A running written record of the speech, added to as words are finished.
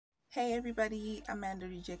Hey everybody,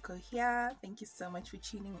 AmandaRujeko here. Thank you so much for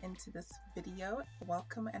tuning into this video.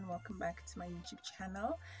 Welcome and welcome back to my YouTube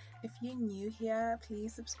channel. If you're new here,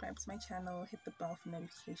 please subscribe to my channel, hit the bell for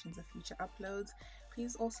notifications of future uploads.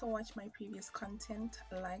 Please also watch my previous content,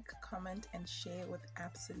 like, comment and share with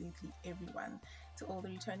absolutely everyone. To all the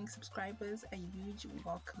returning subscribers, a huge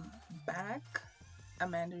welcome back.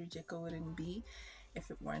 AmandaRujeko wouldn't be if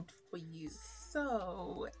it weren't for you.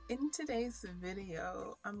 So in today's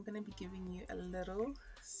video, I'm gonna be giving you a little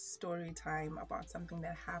story time about something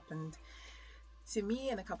that happened to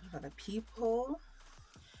me and a couple of other people.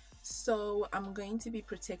 So I'm going to be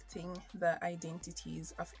protecting the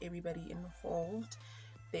identities of everybody involved.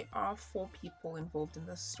 There are 4 people involved in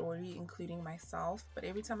the story, including myself, but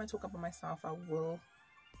every time I talk about myself, I will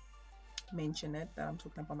mention it that I'm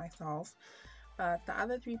talking about myself. But the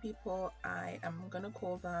other 3 people, I am gonna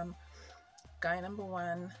call them guy number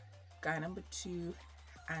 1, guy number 2,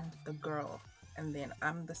 and the girl, and then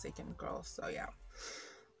I'm the second girl. So yeah,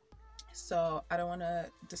 so I don't want to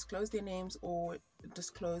disclose their names or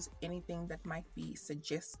disclose anything that might be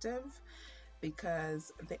suggestive,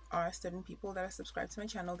 because there are certain people that are subscribed to my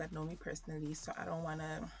channel that know me personally, so I don't want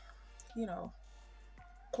to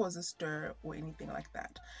cause a stir or anything like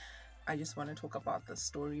that. I just want to talk about the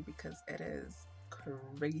story because it is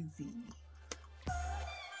crazy.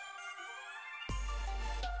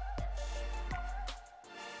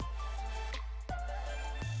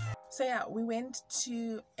 So yeah, we went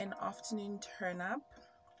to an afternoon turn up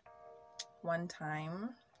one time.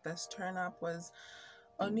 This turn up was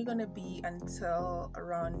only gonna be until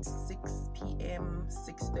around 6 p.m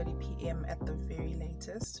 6:30 p.m at the very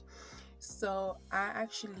latest. So I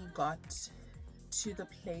actually got to the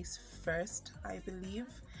place first, I believe,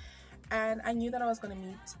 and I knew that I was going to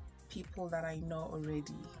meet people that I know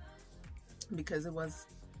already because it was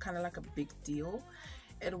kind of like a big deal.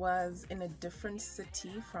 It was in a different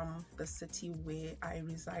city from the city where I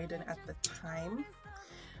resided at the time,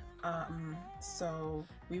 so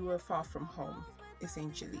we were far from home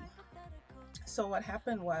essentially. So what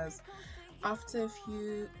happened was, after a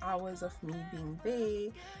few hours of me being there,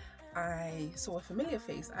 I saw a familiar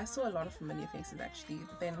face. I saw a lot of familiar faces actually.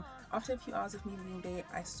 Then after a few hours of me being there,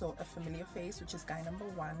 I saw a familiar face, which is guy number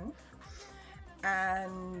 1.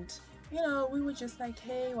 And we were just like,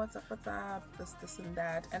 hey, what's up, this and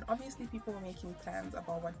that. And obviously people were making plans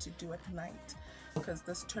about what to do at night, because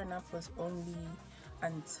this turn up was only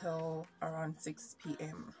until around 6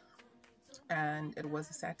 p.m. and it was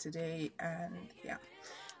a Saturday. And yeah,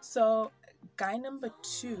 so guy number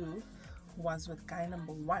 2 was with guy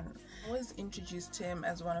number 1. I was introduced to him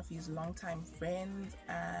as one of his longtime friends,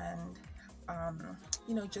 and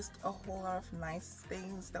just a whole lot of nice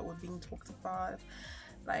things that were being talked about,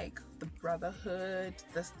 like the brotherhood,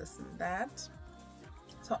 this and that.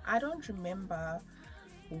 So I don't remember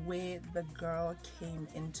where the girl came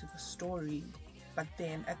into the story, but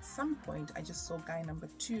then at some point I just saw guy number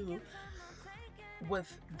 2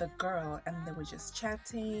 with the girl, and they were just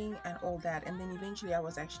chatting and all that. And then eventually I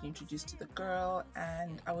was actually introduced to the girl,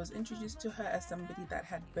 and I was introduced to her as somebody that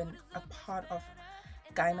had been a part of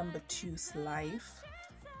guy number 2's life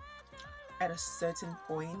at a certain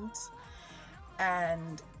point.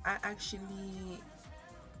 And I actually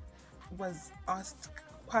was asked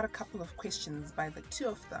quite a couple of questions by the 2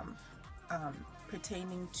 of them,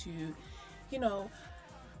 pertaining to,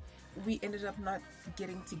 we ended up not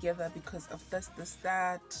getting together because of this,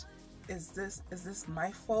 that. Is this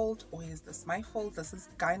my fault, or is this my fault? This is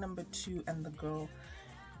guy number 2 and the girl,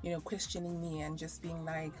 questioning me and just being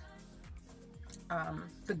like,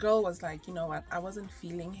 the girl was like, you know what, I wasn't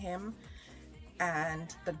feeling him.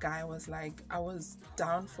 And the guy was like, I was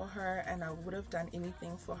down for her and I would have done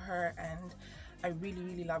anything for her, and I really,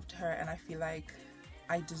 really loved her, and I feel like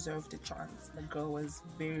I deserved a chance. The girl was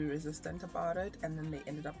very resistant about it, and then they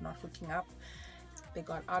ended up not hooking up. They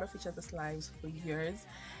got out of each other's lives for years,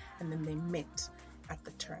 and then they met at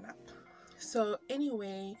the turn up. So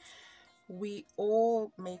anyway, we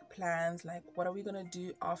all make plans like, what are we gonna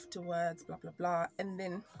do afterwards, blah blah blah. And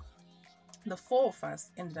then the 4 of us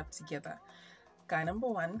ended up together: guy number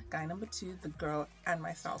 1, guy number 2, the girl, and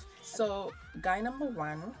myself. So guy number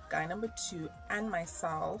 1, guy number 2, and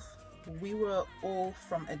myself, we were all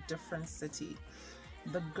from a different city.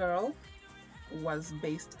 The girl was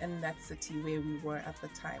based in that city where we were at the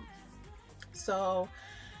time. So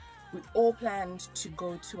we all planned to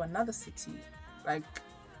go to another city. Like,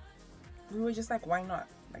 we were just like, why not?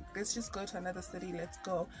 Like, let's just go to another city. Let's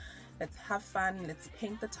go. Let's have fun. Let's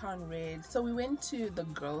paint the town red. So we went to the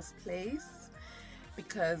girl's place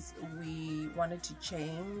because we wanted to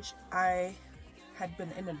change. I had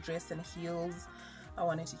been in a dress and heels I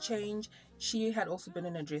wanted to change. She had also been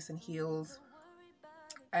in a dress and heels,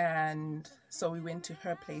 and so we went to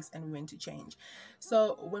her place and we went to change.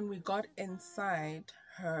 So when we got inside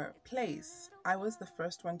her place, I was the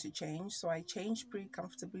first one to change. So I changed pretty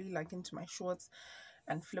comfortably, like into my shorts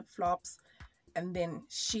and flip-flops, and then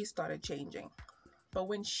she started changing. But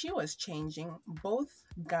when she was changing, both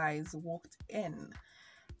guys walked in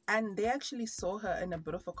and they actually saw her in a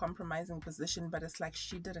bit of a compromising position, but it's like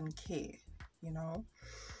she didn't care, you know.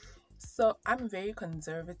 So I'm very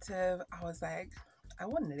conservative. I was like, I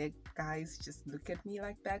wouldn't let guys just look at me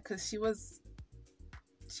like that, because she was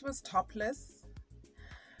topless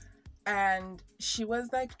and she was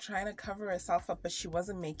like trying to cover herself up, but she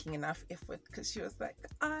wasn't making enough effort, because she was like,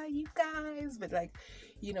 you guys, but like,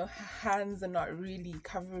 you know, her hands are not really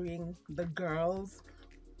covering the girls.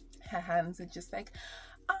 Her hands are just like,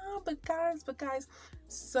 but guys.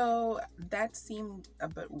 So that seemed a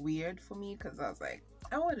bit weird for me, because I was like,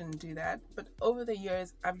 I wouldn't do that. But over the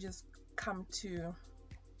years, I've just come to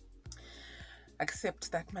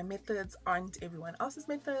accept that my methods aren't everyone else's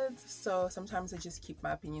methods. So sometimes I just keep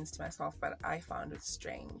my opinions to myself, but I found it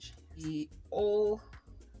strange. We all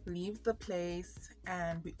leave the place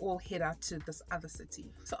and we all head out to this other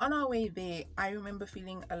city. So on our way there, I remember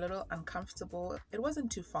feeling a little uncomfortable. It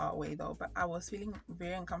wasn't too far away though, but I was feeling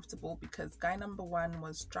very uncomfortable because guy number one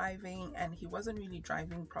was driving and he wasn't really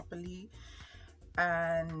driving properly,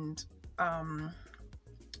 and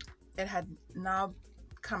it had now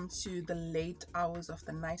come to the late hours of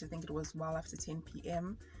the night. I think it was well after 10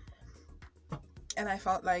 p.m. and I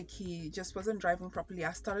felt like he just wasn't driving properly.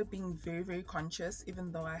 I started being very, very conscious,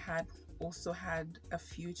 even though I had also had a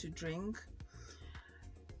few to drink.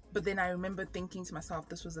 But then I remember thinking to myself,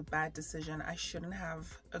 this was a bad decision. I shouldn't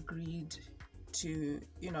have agreed to,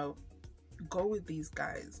 you know, go with these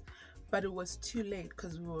guys. But it was too late,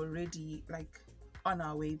 because we were already like on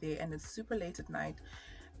our way there, and it's super late at night,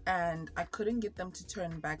 and I couldn't get them to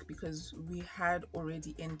turn back because we had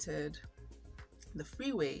already entered the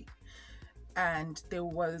freeway and there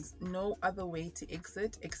was no other way to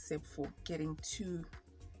exit except for getting to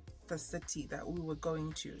the city that we were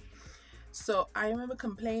going to. So I remember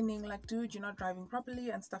complaining like, dude, you're not driving properly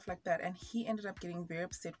and stuff like that, and he ended up getting very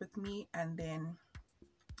upset with me. And then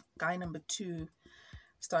guy number two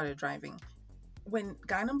started driving. When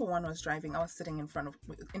guy number one was driving, I was sitting in front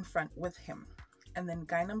with him, and then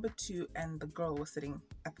guy number two and the girl was sitting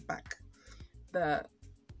at the back. The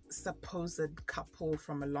supposed couple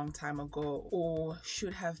from a long time ago, or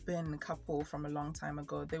should have been a couple from a long time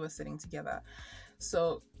ago, they were sitting together.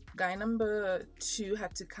 So guy number two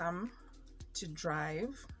had to come to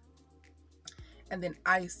drive, and then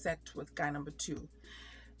I sat with guy number two.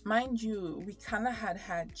 Mind you, we kind of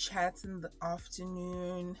had chats in the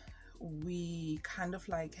afternoon. We kind of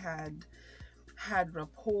like had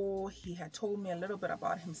rapport. He had told me a little bit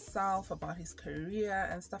about himself, about his career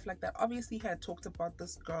and stuff like that. Obviously he had talked about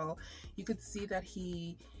this girl. You could see that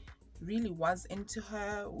he really was into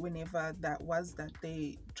her whenever that was that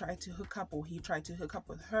they tried to hook up, or he tried to hook up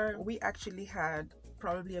with her. We actually had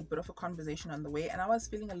probably a bit of a conversation on the way, and I was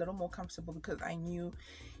feeling a little more comfortable because I knew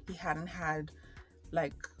he hadn't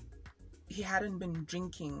been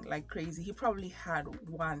drinking like crazy. He probably had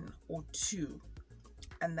one or two,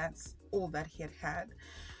 and that's all that he had.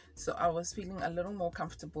 So I was feeling a little more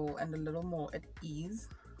comfortable and a little more at ease.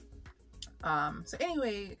 So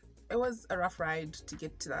anyway, it was a rough ride to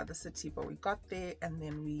get to the other city, but we got there, and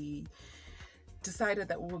then we decided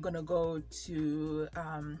that we were gonna go to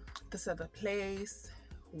this other place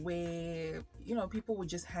where, you know, people were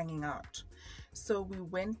just hanging out. So we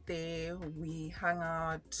went there, we hung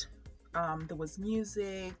out. There was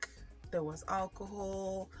music, there was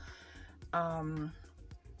alcohol.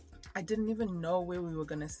 I didn't even know where we were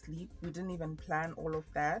gonna sleep. We didn't even plan all of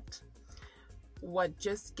that. What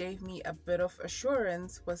just gave me a bit of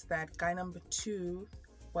assurance was that guy number two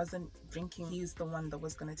wasn't drinking. He's the one that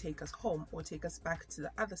was going to take us home or take us back to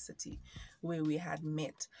the other city where we had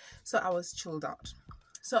met. So I was chilled out.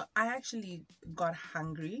 So I actually got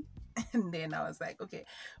hungry, and then I was like, okay,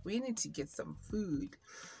 we need to get some food.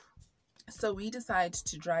 So we decided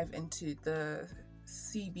to drive into the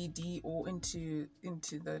CBD, or into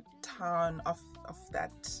the town of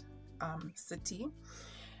that city,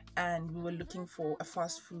 and we were looking for a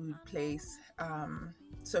fast food place.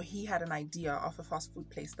 So he had an idea of a fast food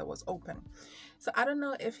place that was open. So I don't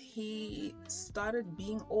know if he started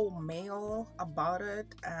being all male about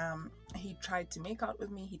it. He tried to make out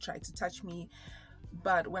with me, he tried to touch me,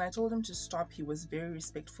 but when I told him to stop, he was very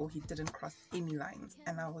respectful. He didn't cross any lines,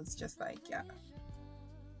 and I was just like, yeah,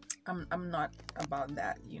 I'm not about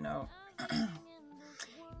that, you know.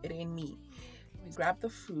 It ain't me. We grab the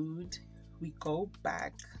food, we go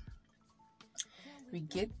back, we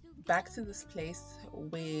get back to this place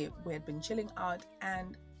where we had been chilling out,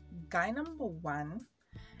 and guy number one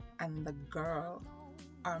and the girl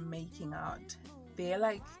are making out. They're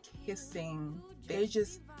like kissing, they're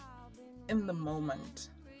just in the moment.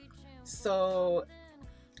 So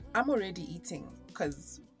I'm already eating,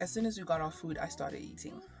 because as soon as we got our food, I started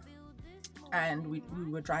eating. And we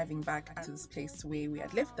were driving back to this place where we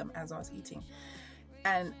had left them as I was eating.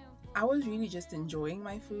 And I was really just enjoying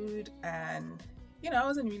my food, and I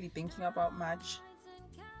wasn't really thinking about much.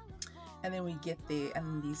 And then we get there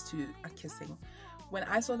and these two are kissing. When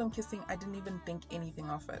I saw them kissing, I didn't even think anything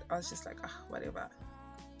of it. I was just like, whatever.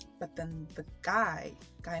 But then the guy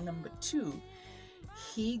number two,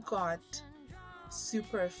 he got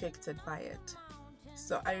super affected by it.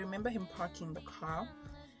 So I remember him parking the car.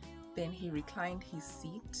 Then he reclined his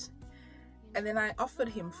seat, and then I offered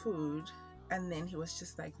him food, and then he was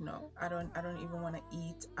just like, no, I don't even want to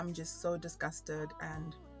eat. I'm just so disgusted,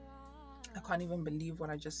 and I can't even believe what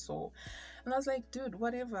I just saw. And I was like, dude,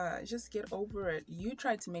 whatever, just get over it. You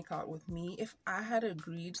tried to make out with me. If I had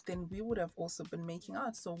agreed, then we would have also been making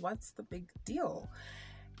out. So what's the big deal?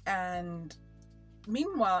 And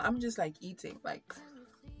meanwhile, I'm just like eating, like,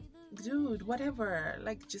 dude, whatever,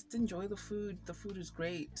 like, just enjoy the food. The food is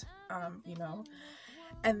great,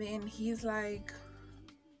 and then he's like,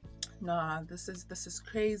 nah, this is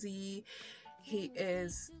crazy. He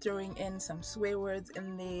is throwing in some swear words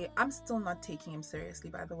in there. I'm still not taking him seriously,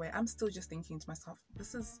 by the way. I'm still just thinking to myself,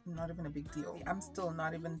 this is not even a big deal. I'm still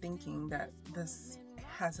not even thinking that this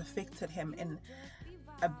has affected him in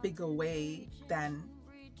a bigger way than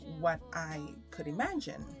what I could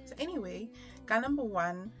imagine. So anyway, guy number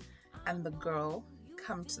one and the girl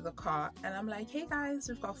come to the car, and I'm like, hey guys,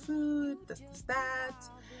 we've got food, this, that.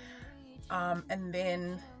 And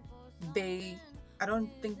then I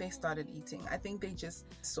don't think they started eating. I think they just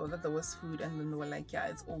saw that there was food, and then they were like, yeah,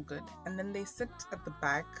 it's all good. And then they sit at the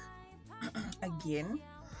back again,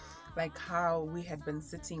 like how we had been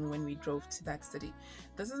sitting when we drove to that city.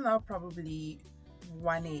 This is now probably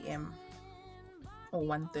 1 a.m. or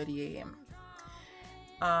 1:30 a.m.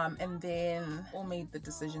 And then all made the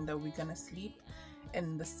decision that we're gonna sleep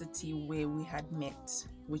in the city where we had met,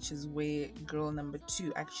 which is where girl number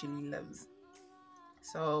two actually lives.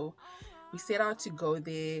 So we set out to go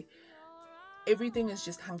there. Everything is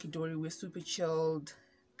just hunky-dory. We're super chilled.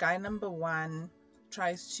 Guy number one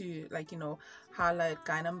tries to, like, holler at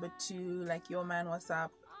guy number two, like, yo man, what's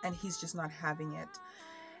up? And he's just not having it.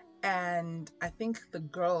 And I think the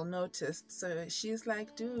girl noticed, so she's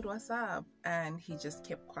like, dude, what's up? And he just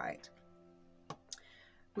kept quiet.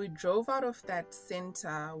 We drove out of that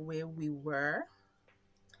center where we were,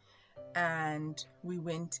 and we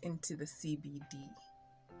went into the CBD.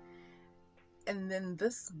 And then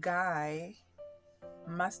this guy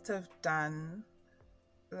must have done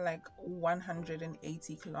like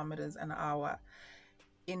 180 kilometers an hour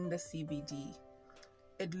in the CBD.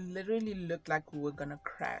 It literally looked like we were gonna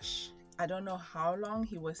crash. I don't know how long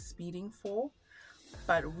he was speeding for,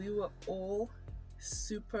 but we were all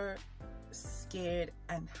super scared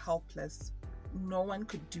and helpless. No one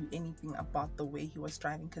could do anything about the way he was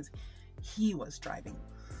driving, because he was driving.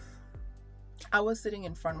 I was sitting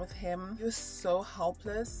in front with him. He was so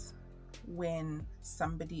helpless when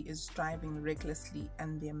somebody is driving recklessly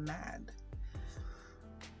and they're mad.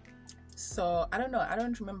 So I don't know, I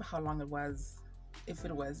don't remember how long it was, if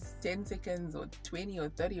it was 10 seconds or 20 or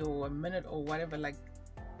 30 or a minute or whatever. Like,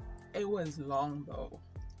 it was long though.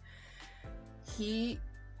 He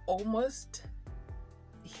almost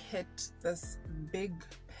hit this big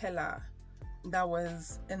pillar that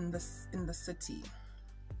was in the city.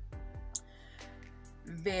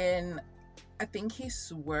 Then I think he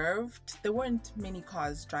swerved. There weren't many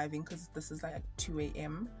cars driving, because this is like 2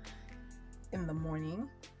 a.m. in the morning,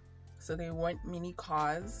 so there weren't many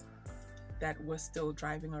cars that were still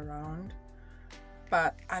driving around.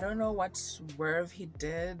 But I don't know what swerve he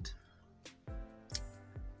did.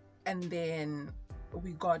 And then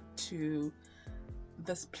we got to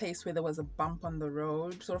this place where there was a bump on the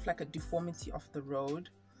road, sort of like a deformity of the road,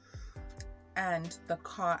 and the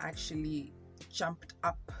car actually jumped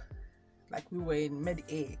up like we were in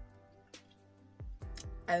mid-air,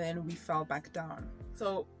 and then we fell back down.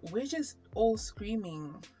 So we're just all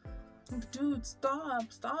screaming, dude, stop.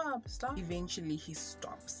 Eventually he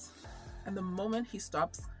stops, and the moment he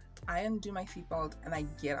stops, I undo my seatbelt and I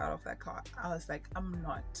get out of that car. I was like, I'm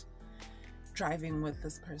not driving with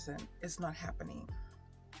this person. It's not happening.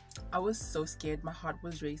 I was so scared. My heart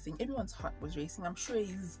was racing. Everyone's heart was racing. I'm sure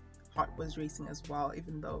his heart was racing as well,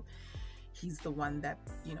 even though he's the one that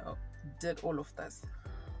did all of this.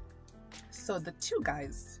 So the two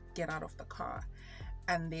guys get out of the car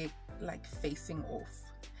and they're like facing off.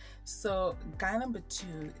 So guy number 2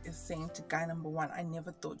 is saying to guy number 1, I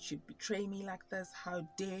never thought you'd betray me like this. How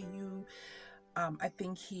dare you? I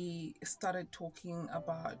think he started talking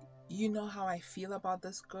about, you know how I feel about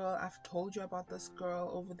this girl. I've told you about this girl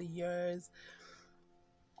over the years.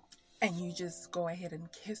 And you just go ahead and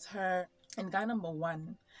kiss her. And guy number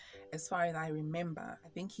 1, as far as I remember, I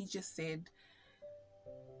think he just said,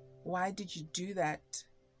 why did you do that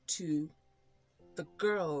to the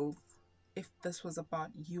girls if this was about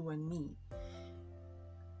you and me?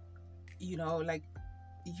 You know, like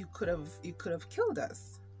you could have killed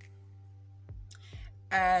us.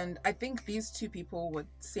 And I think these two people were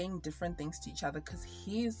saying different things to each other, because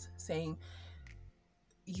he's saying,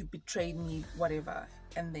 you betrayed me, whatever,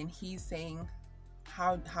 and then he's saying,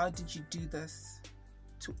 how did you do this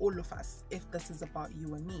to all of us if this is about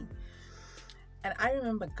you and me? And I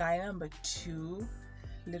remember guy number 2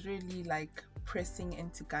 literally like pressing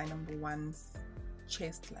into guy number 1's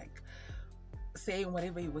chest, like saying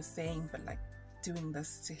whatever he was saying, but like doing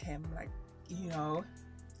this to him, like, you know,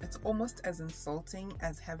 it's almost as insulting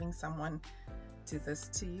as having someone do this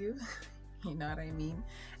to you. You know what I mean?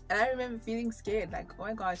 And I remember feeling scared, like, oh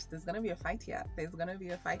my gosh, there's gonna be a fight here. There's gonna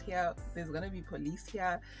be police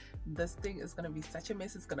here. This thing is gonna be such a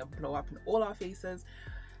mess. It's gonna blow up in all our faces.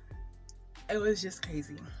 It was just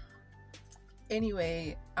crazy.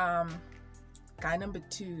 Anyway, guy number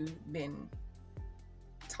 2 then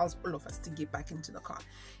tells all of us to get back into the car.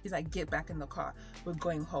 He's like, get back in the car, we're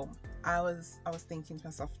going home. I was thinking to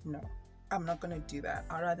myself, no, I'm not gonna do that.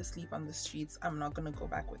 I'd rather sleep on the streets. I'm not gonna go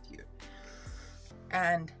back with you.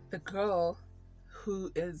 And the girl, who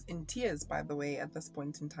is in tears, by the way, at this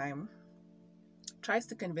point in time, tries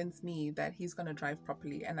to convince me that he's gonna drive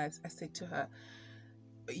properly. And I said to her,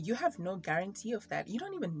 you have no guarantee of that. You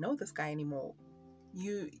don't even know this guy anymore.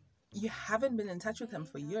 You haven't been in touch with him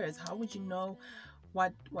for years. How would you know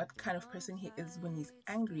what kind of person he is when he's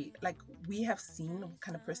angry? Like, we have seen what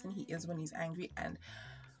kind of person he is when he's angry, and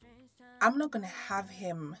I'm not gonna have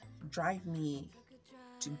him drive me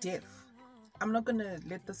to death. I'm not gonna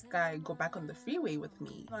let this guy go back on the freeway with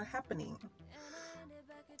me. Not happening.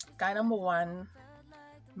 Guy number 1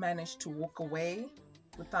 managed to walk away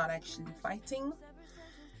without actually fighting.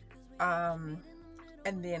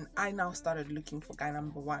 And then I now started looking for guy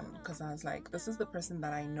number 1, because I was like, this is the person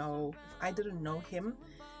that I know. If I didn't know him,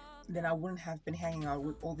 then I wouldn't have been hanging out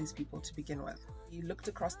with all these people to begin with. We looked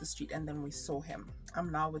across the street and then we saw him.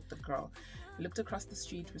 I'm now with the girl. We looked across the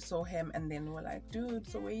street, we saw him, and then we're like, dude,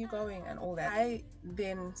 so where are you going? And all that. I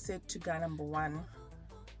then said to guy number 1,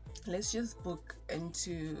 let's just book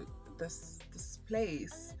into this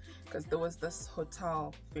place, because there was this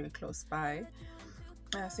hotel very close by.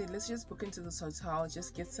 And I said, let's just book into this hotel,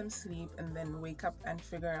 just get some sleep, and then wake up and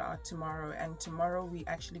figure it out tomorrow. And tomorrow we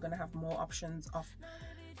actually gonna have more options of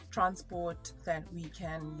transport that we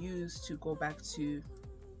can use to go back to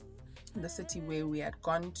the city where we had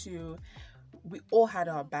gone to. We all had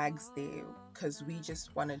our bags there because we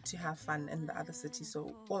just wanted to have fun in the other city.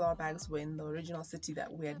 So all our bags were in the original city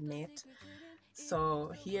that we had met.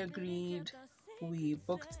 So he agreed. We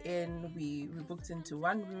booked in. We booked into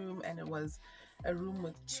one room, and it was a room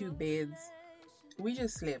with 2 beds. We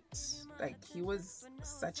just slept. Like, he was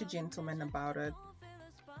such a gentleman about it.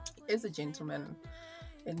 He is a gentleman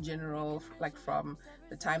in general. Like, from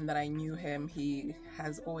the time that I knew him, he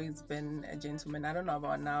has always been a gentleman. I don't know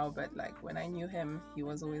about now, but like when I knew him, he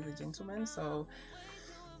was always a gentleman. So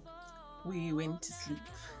we went to sleep.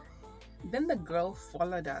 Then the girl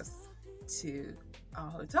followed us to our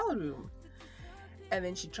hotel room, and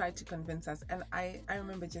then she tried to convince us. And I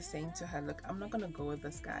remember just saying to her, look, I'm not gonna go with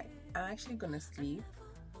this guy. I'm actually gonna sleep.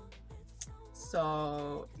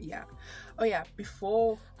 So yeah. Oh yeah,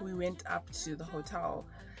 before we went up to the hotel,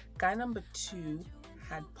 guy number 2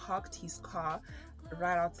 had parked his car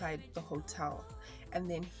right outside the hotel, and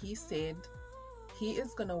then he said he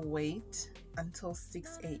is gonna wait until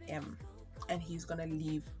 6 a.m. and he's gonna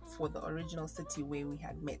leave for the original city where we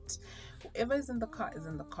had met. Whoever is in the car is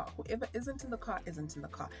in the car. Whoever isn't in the car isn't in the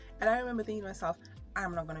car. And I remember thinking to myself,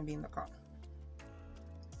 I'm not gonna be in the car.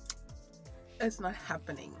 It's not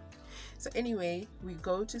happening. So anyway, we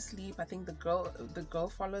go to sleep. I think the girl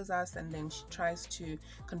follows us, and then she tries to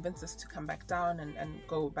convince us to come back down and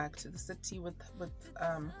go back to the city with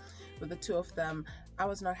the 2 of them. I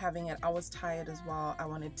was not having it. I was tired as well. I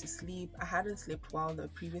wanted to sleep. I hadn't slept well the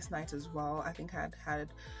previous night as well. I think I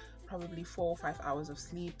had probably 4 or 5 hours of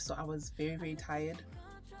sleep, so I was very, very tired.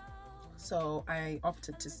 So I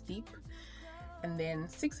opted to sleep. And then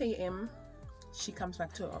 6 a.m. she comes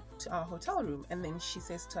back to our hotel room, and then she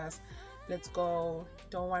says to us, let's go,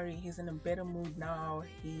 don't worry, he's in a better mood now,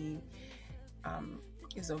 he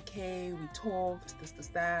is okay, we talked, this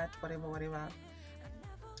that, whatever.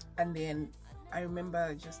 And then I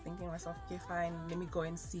remember just thinking to myself, okay, fine, let me go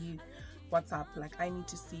and see what's up. Like, I need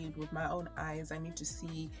to see it with my own eyes. I need to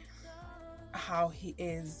see how he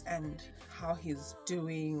is and how he's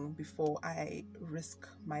doing before I risk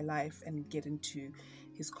my life and get into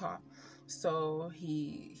his car. So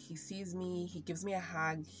he sees me, he gives me a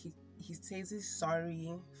hug, he says he's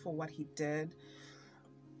sorry for what he did.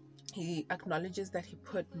 He acknowledges that he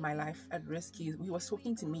put my life at risk. He was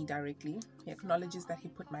talking to me directly. He acknowledges that he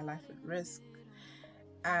put my life at risk,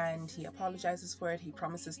 and he apologizes for it. He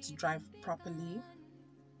promises to drive properly,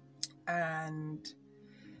 and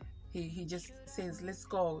he just says, let's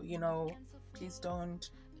go, you know, please don't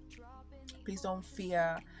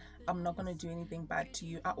fear, I'm not going to do anything bad to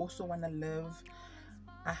you, I also want to live,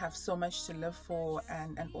 I have so much to live for,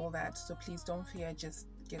 and all that, so please don't fear, just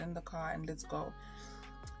get in the car and let's go.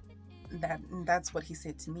 That's what he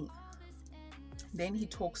said to me. Then he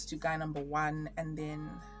talks to guy number one, and then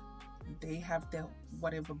they have their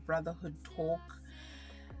whatever brotherhood talk.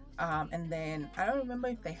 And then I don't remember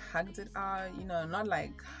if they hugged it out, you know, not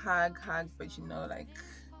like hug, but you know, like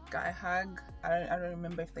guy hug. I don't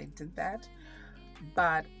remember if they did that,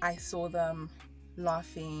 but I saw them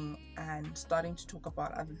laughing and starting to talk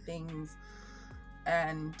about other things,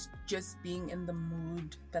 and just being in the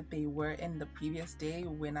mood that they were in the previous day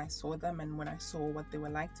when I saw them, and when I saw what they were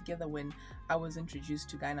like together when I was introduced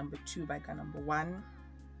to guy number two by guy number one.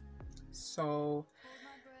 So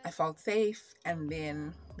I felt safe, and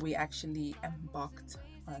then we actually embarked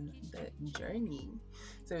on the journey.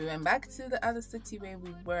 So we went back to the other city where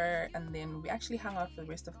we were, and then we actually hung out for the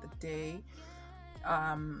rest of the day.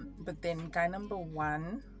 But then guy number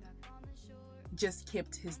one just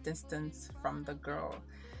kept his distance from the girl.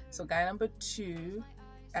 So guy number two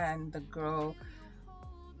and the girl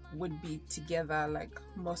would be together like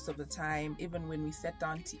most of the time, even when we sat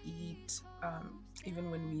down to eat, even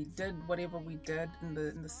when we did whatever we did in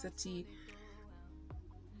the city,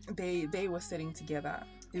 they were sitting together.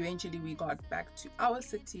 Eventually we got back to our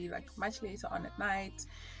city like much later on at night.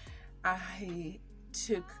 I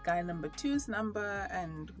took guy number two's number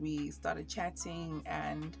and we started chatting,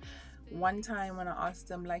 and one time when I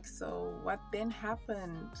asked him like, so what then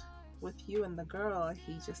happened with you and the girl,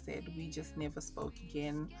 he just said we just never spoke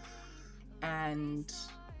again, and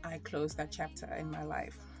I closed that chapter in my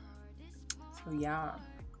life. So yeah,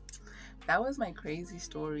 that was my crazy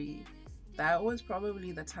story. That was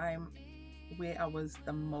probably the time where I was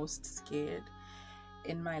the most scared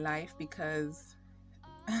in my life, because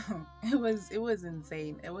it was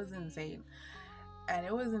insane. And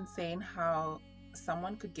it was insane how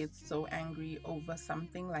someone could get so angry over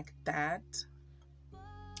something like that,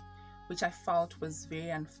 which I felt was very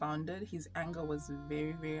unfounded. His anger was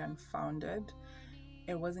very, very unfounded.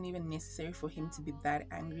 It wasn't even necessary for him to be that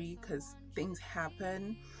angry, because things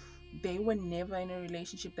happen. They were never in a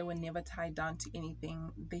relationship. They were never tied down to anything.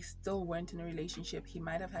 They still weren't in a relationship. He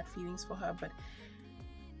might have had feelings for her, but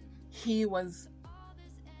he was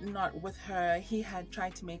not with her. He had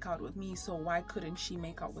tried to make out with me, so why couldn't she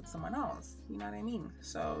make out with someone else? You know what I mean?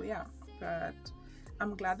 So yeah, but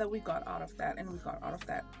I'm glad that we got out of that, and we got out of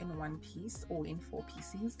that in one piece, or in 4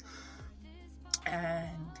 pieces,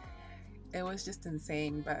 and it was just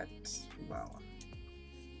insane. But well,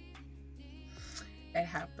 it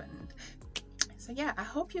happened. So yeah, I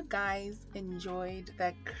hope you guys enjoyed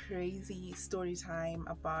that crazy story time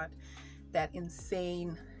about that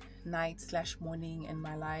insane night/morning in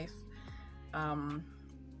my life.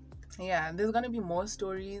 Yeah, there's gonna be more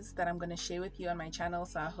stories that I'm gonna share with you on my channel,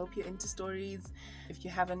 so I hope you're into stories. If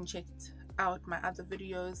you haven't checked out my other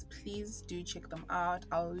videos, please do check them out.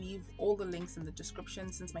 I'll leave all the links in the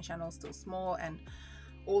description, since my channel is still small and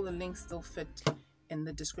all the links still fit in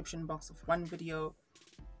the description box of one video.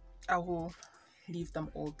 I will leave them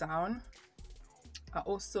all down. I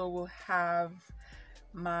also will have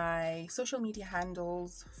my social media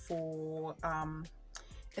handles for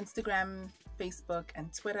Instagram, Facebook,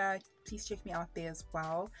 and Twitter. Please check me out there as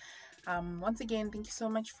well. Once again, thank you so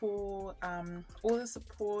much for all the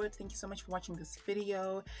support. Thank you so much for watching this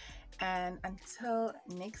video, and until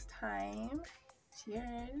next time,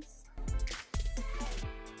 cheers.